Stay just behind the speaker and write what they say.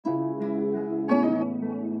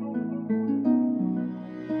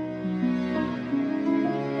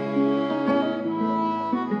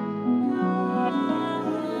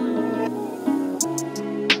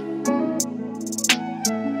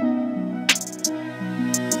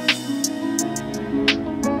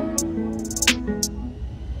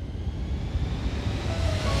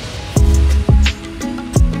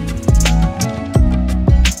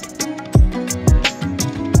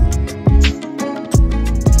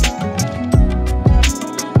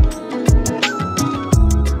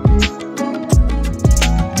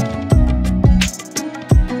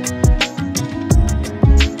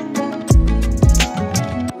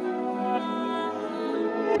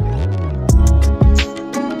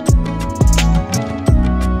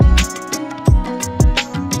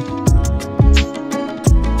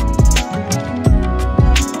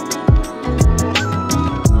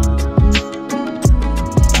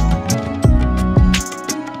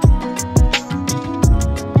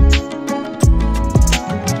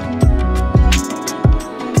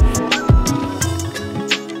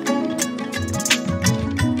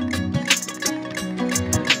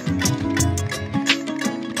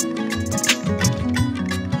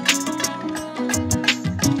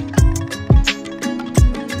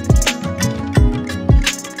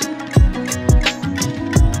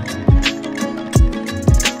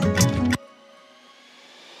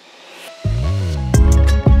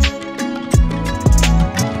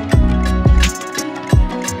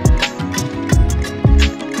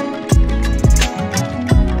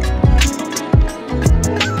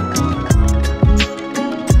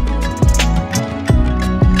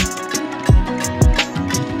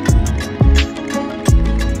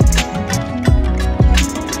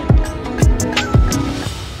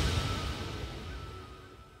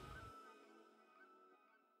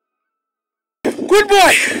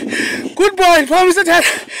Good boy. Promise it.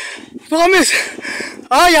 Promise.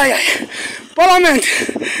 Ay. Parliament.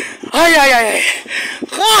 Ay.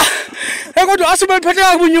 I go to Asubel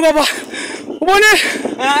Petra when you go back.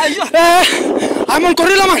 I'm on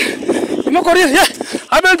Gorilla man. I'm on Gorilla. Yeah.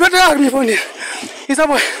 I will Petra before you. He's a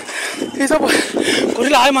boy.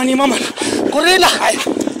 Gorilla, I'm on Imam. Gorilla.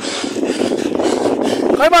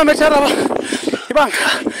 Come on, Metara.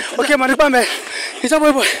 Okay, man. He's a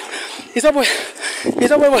boy. He's a boy,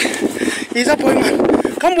 man.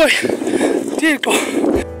 Come, boy.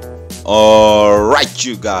 Alright,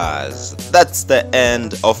 you guys, that's the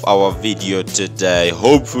end of our video today.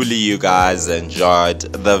 Hopefully you guys enjoyed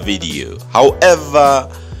the video. However,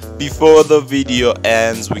 before the video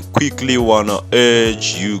ends, we quickly want to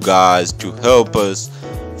urge you guys to help us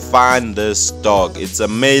find this dog. It's a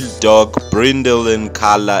male dog, brindle in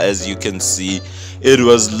color, as you can see. It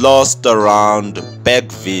was lost around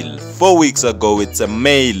Beckville 4 weeks ago. It's a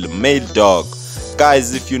male dog.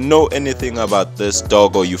 Guys, if you know anything about this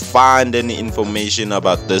dog or you find any information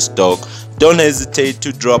about this dog, don't hesitate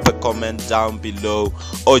to drop a comment down below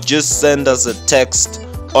or just send us a text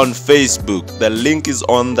on Facebook. The link is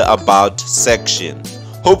on the about section.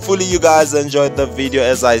 Hopefully you guys enjoyed the video.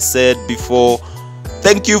 As I said before,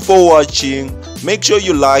 thank you for watching. Make sure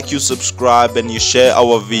you like, you subscribe, and you share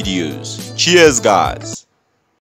our videos. Cheers, guys.